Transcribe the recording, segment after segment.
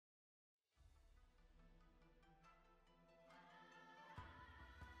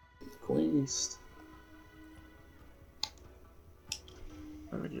Quest.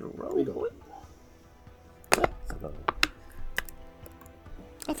 Original We got roll.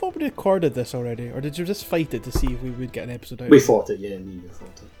 I thought we recorded this already, or did you just fight it to see if we would get an episode out? We fought it, yeah, me and you fought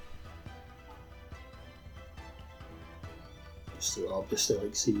it. Just to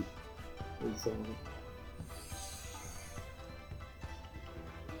like see what you thought of it.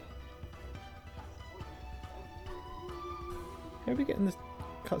 How are we getting this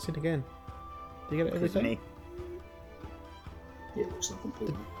cutscene again? Do you get it every It's time? me. Yeah, it looks like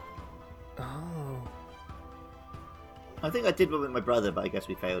completely. Oh. I think I did one with my brother, but I guess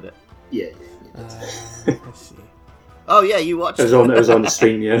we failed it. Yeah. I see. Oh yeah, you watched It was on the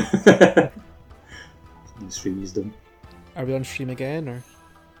stream, yeah. The stream is done. Are we on stream again, or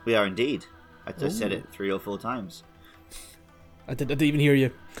We are indeed. I just said Ooh. it 3 or 4 times. I didn't even hear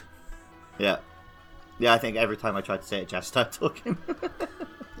you. Yeah. Yeah, I think every time I tried to say it, Jazz started talking.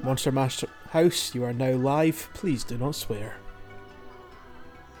 Monster Mash House, you are now live. Please do not swear.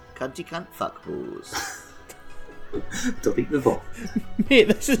 Cunty cunt fuckballs. Delete the vault. Mate,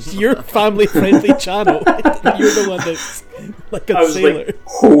 this is your family-friendly channel. You're the one that's like a I was sailor. like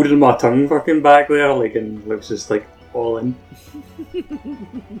holding my tongue fucking back there, like, and it was just like all in.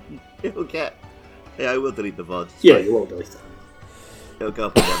 It'll get... Yeah, I will delete the VOD. Yeah, you will delete it. It'll go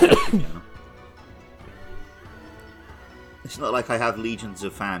up on the other YouTube channel. It's not like I have legions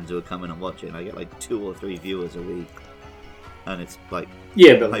of fans who are coming and watching. I get like 2 or 3 viewers a week. And it's like...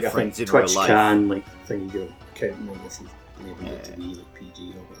 Yeah, but My like I think friends in Twitch real life. can like thing you count more if you label it to Yeah. be like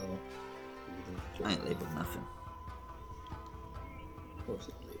PG or whatever. I ain't labelled nothing. Of course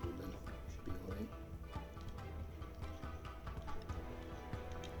it's labelled then. Should be alright.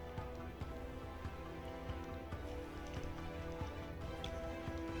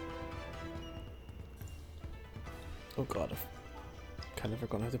 Oh god, I've kind of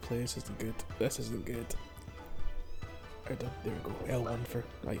forgotten how to play. This isn't good. This isn't good. There we go. L1 for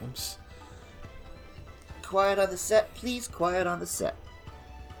items. Quiet on the set, please. Quiet on the set.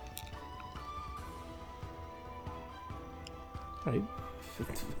 Right.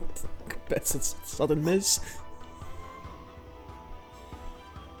 Best of Southern Miz.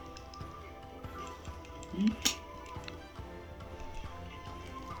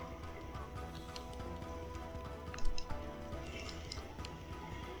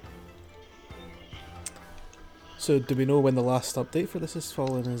 So, do we know when the last update for this is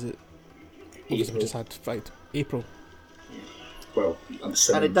fallen? Is it? Obviously, we just had fight April. Well, I'm And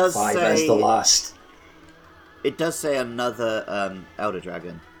assuming it does 5 say- is the last. It does say another Elder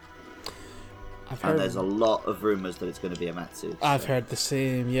Dragon. I've And heard. there's a lot of rumours that it's going to be a Matsu. I've heard the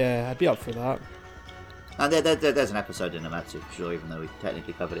same. Yeah, I'd be up for that. And there's an episode in Amatsu for sure, even though we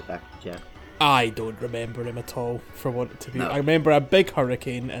technically covered it back in Jan. I don't remember him at all. For what it to be, No. I remember a big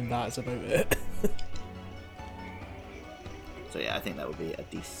hurricane, and that's about it. So yeah, I think that would be a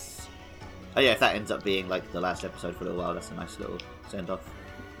decent... Oh yeah, if that ends up being like the last episode for a little while, that's a nice little send-off.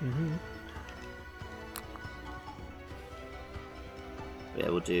 Mm-hmm. But yeah,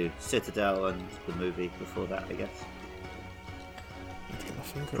 we'll do Citadel and the movie before that, I guess. Need to get my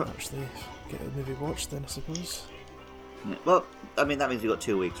finger up, actually. Get the movie watched then, I suppose. Yeah, well, I mean, that means we've got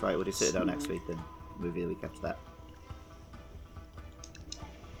 2 weeks, right? We'll do Citadel next week, then movie the week after that.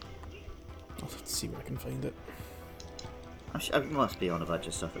 I'll have to see where I can find it. I must be on a bunch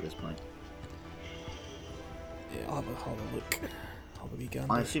of stuff at this point. Yeah, I'll have a look. I'll have a wee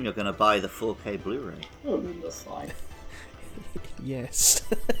gander. I assume you're going to buy the 4K Blu-ray. Oh, that's fine. Yes,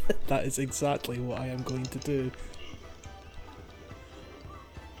 that is exactly what I am going to do.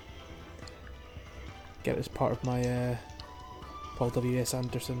 Get it as part of my Paul W.S.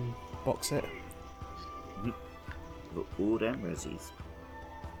 Anderson box set. The old and Resies.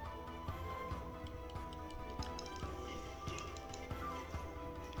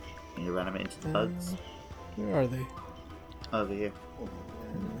 Can you run them into the bugs? Where are they? Over here.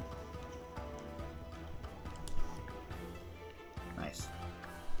 Nice.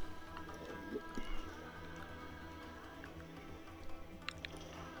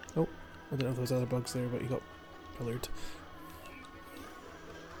 Oh, I don't know if there was other bugs there, but he got pillared.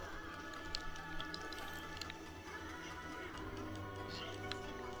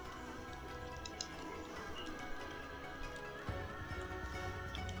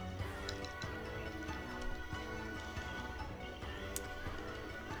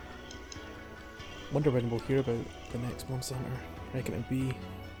 Wonder when we'll hear about the next Monster Hunter. I reckon it'll be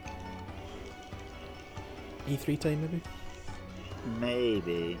E3 time, maybe?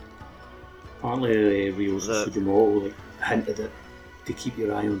 Maybe. Apparently, Ryo's The- Fujimoto like hinted it to keep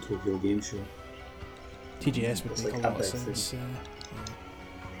your eye on Tokyo Game Show. TGS would It's make like a a lot of big thing. sense.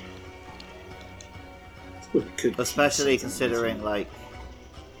 Well, it could Especially be considering like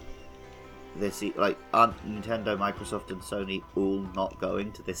this, like aren't Nintendo, Microsoft, and Sony all not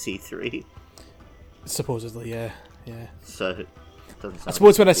going to this E3? Supposedly, yeah. So it doesn't sound I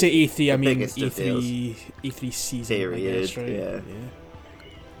suppose when I like say E3, I the mean biggest of deals. E3 season, Period, I guess, right? yeah.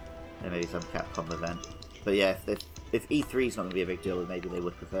 And maybe some Capcom event. But yeah, if E3 is not going to be a big deal, then maybe they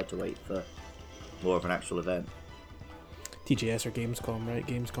would prefer to wait for more of an actual event. TGS or Gamescom, right?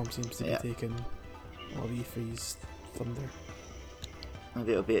 Gamescom seems to be Yeah. taking all of E3's thunder.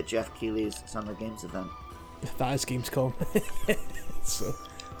 Maybe it'll be at Jeff Keighley's Summer Games event. That is Gamescom. So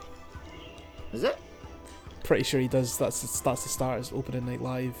Is it? pretty sure he does. That's the start. It's opening night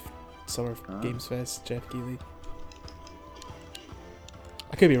live, Summer Oh. Games Fest. Jeff Keighley.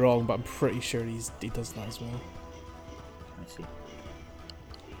 I could be wrong, but I'm pretty sure he does that as well. I see.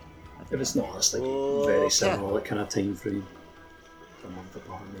 If it's not, it's like Oh, very yeah. similar like, kind of time frame. A month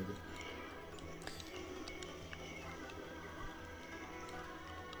apart, maybe.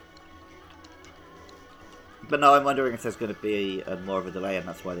 But no, I'm wondering if there's going to be more of a delay, and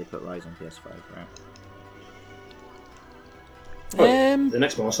that's why they put Rise on PS5, right? The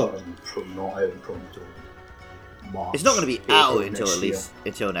next Monster Hunter is probably not out until March. It's not going to be April out until next at year. least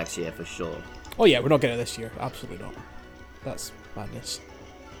until next year for sure. Oh yeah, we're not getting it this year. Absolutely not. That's madness.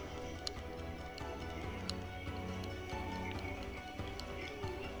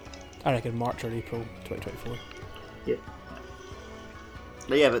 I reckon March or April 2024. Yeah.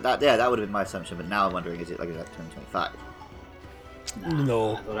 But yeah, that would have been my assumption. But now I'm wondering, is it like 2025?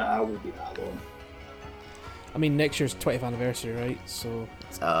 No. I won't be that long. I mean, next year's 20th anniversary, right? So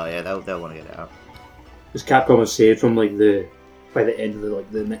Oh yeah, they'll want to get it out. Because Capcom has said from like by the end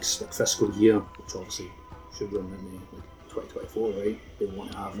of the next fiscal year, which obviously should run in like 2024, right? They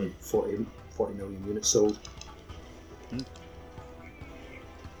want to have like 40 million units sold. Mm.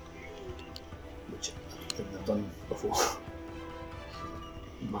 Which I think they've done before.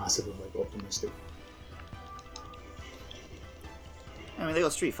 Massively optimistic. I mean, they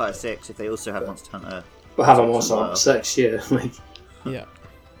got Street Fighter 6. If they also have Monster Hunter, But have a Well. Monster Hunter 6, yeah, like yeah.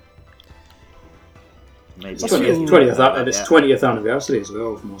 maybe What's your- 20th, and it's Yeah. 20th anniversary as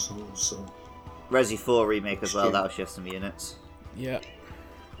well of Monster Hunter, so Resi 4 remake as well. Yeah. That'll shift some units. Yeah.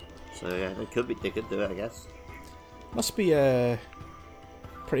 So yeah, they could do it, I guess. Must be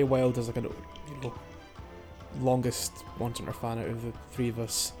pretty wild as like a longest Monster Hunter fan out of the three of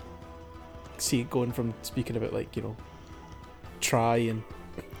us. See it going from speaking about try and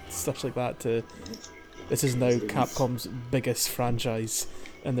stuff like that to this is now Capcom's biggest franchise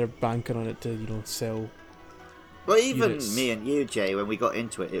and they're banking on it to sell. Well, even Units. me and you, Jay, when we got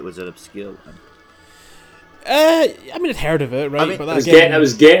into it, it was an obscure one. I mean, I'd heard of it, right? I mean, but I that was again,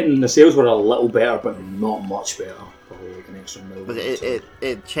 getting the sales were a little better, but not much better. Probably like an extra million. But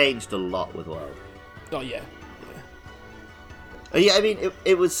it changed a lot with World. oh yeah, Yeah, I mean,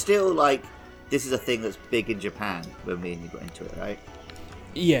 it was still like, this is a thing that's big in Japan when me and you got into it, right?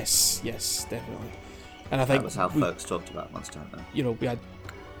 yes, definitely. And I think That was how we, folks talked about Monster Hunter. we had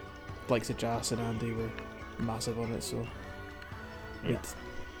likes of Jas and Andy were massive on it, so Yeah.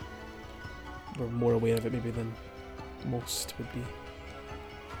 we're more aware of it maybe than most would be.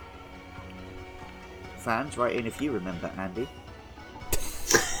 Fans, write in if you remember, Andy.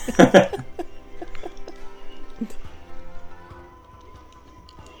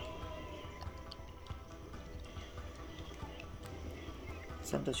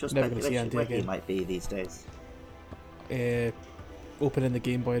 Send us your Never gonna see speculation Andy where he again. might be these days. Opening the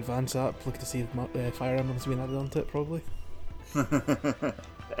Game Boy Advance app, looking to see if Fire Emblem's been added onto it, probably.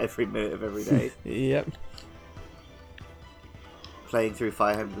 Every minute of every day. Yep. Playing through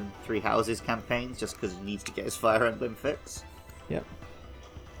Fire Emblem Three Houses campaigns just because he needs to get his Fire Emblem fix. Yep.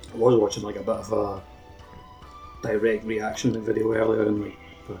 I was watching a bit of a direct reaction video earlier, and it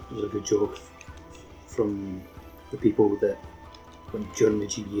was a good joke from the people that during the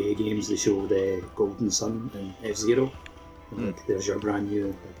GBA games they showed Golden Sun and F-Zero. And, there's your brand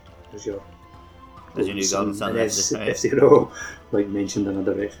new, there's your new Golden Sun and and F-Zero. F-Zero, mentioned in a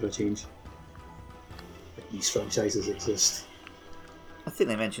direct for a change. These franchises exist. I think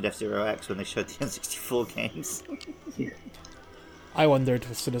they mentioned F-Zero X when they showed the N64 games. Yeah. I wondered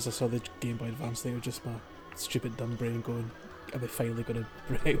as soon as I saw the Game Boy Advance thing, it was just my stupid dumb brain going, are they finally going to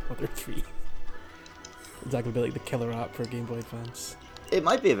bring out Mother 3? Is that going to be like the killer app for Game Boy Advance? It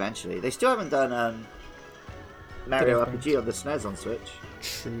might be eventually. They still haven't done Mario Different. RPG on the SNES on Switch.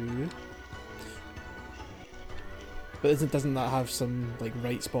 True. But doesn't that have some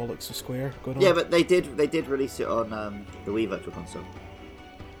rights bollocks of Square going on? Yeah, but they did release it on the Wii Virtual Console.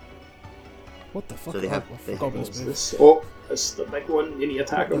 What the fuck? So they have- I they forgot have- about this move. Oh, it's the big one. You need to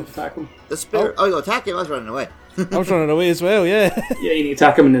attack him. Attack him. The spirit. Oh, you attack him. I was running away. I was running away as well, yeah. Yeah, you need to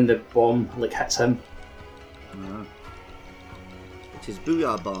attack him, and then the bomb like hits him. It is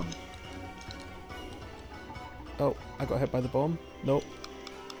Booyah Bomb. Oh, I got hit by the bomb. Nope.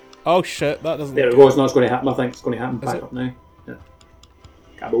 Oh shit, that doesn't There look it good. goes. Now it's going to happen. I think it's going to happen. Is Back it? up now. Yeah.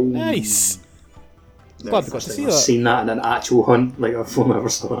 Kaboom. Nice! Glad we got to see I've that. seen that in an actual hunt. Like I've never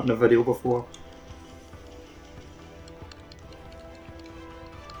saw that in a video before.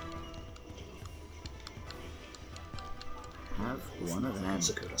 Have one of them.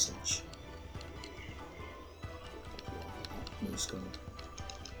 Sakura Slash. Nice gun.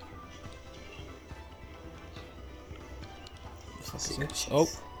 Fuck is this? Oh,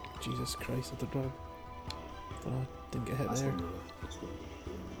 Jesus Christ, I don't know. Didn't get hit That's there. one of the- that's one of the-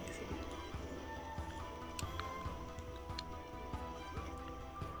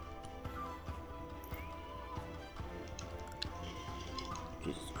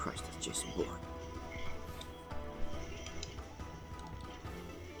 Jesus Christ, that's Jason Bourne.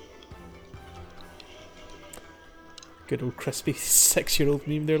 Good old crispy 6-year-old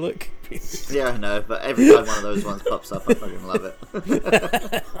meme there, look. Yeah, I know, but every time one of those ones pops up, I fucking love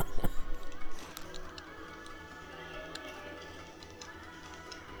it.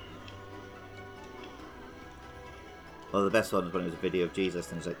 Well, the best one was when it was a video of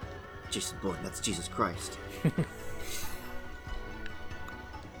Jesus, and he's like, Jason Bourne, that's Jesus Christ.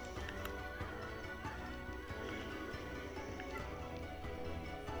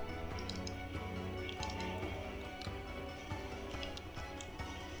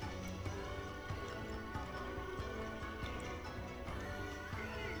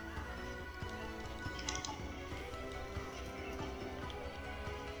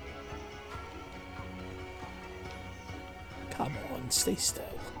 Come on, stay still.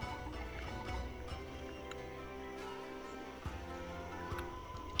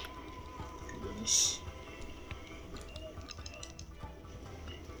 Goodness.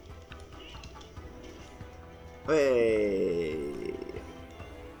 Hey!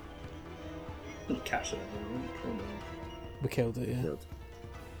 Capture that one. We killed it, yeah. Killed.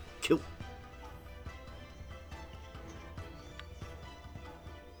 Kill.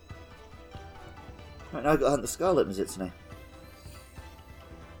 Right, now I've got to hunt the Scarlet Mizitsune.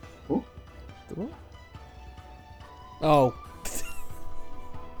 Oh, The what? Oh.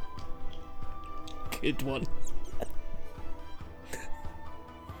 Good one.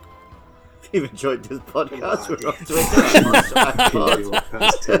 If you've enjoyed this podcast, we're off to a Monster Mash pod. terrible.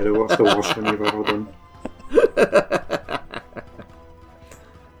 That's terrible. That's the worst one you've ever done.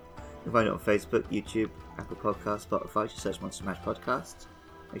 You'll find it on Facebook, YouTube, Apple Podcasts, Spotify. Just search Monster Mash Podcast.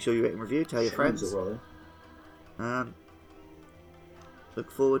 Make sure you rate and review. Tell your friends. As well,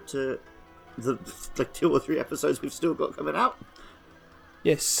 Look forward to the like 2 or 3 episodes we've still got coming out,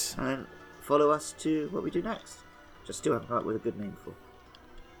 Yes. and follow us to what we do next. Just still haven't come up with a good name for.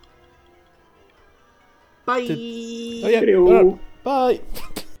 Bye. Oh yeah. Video. Bye.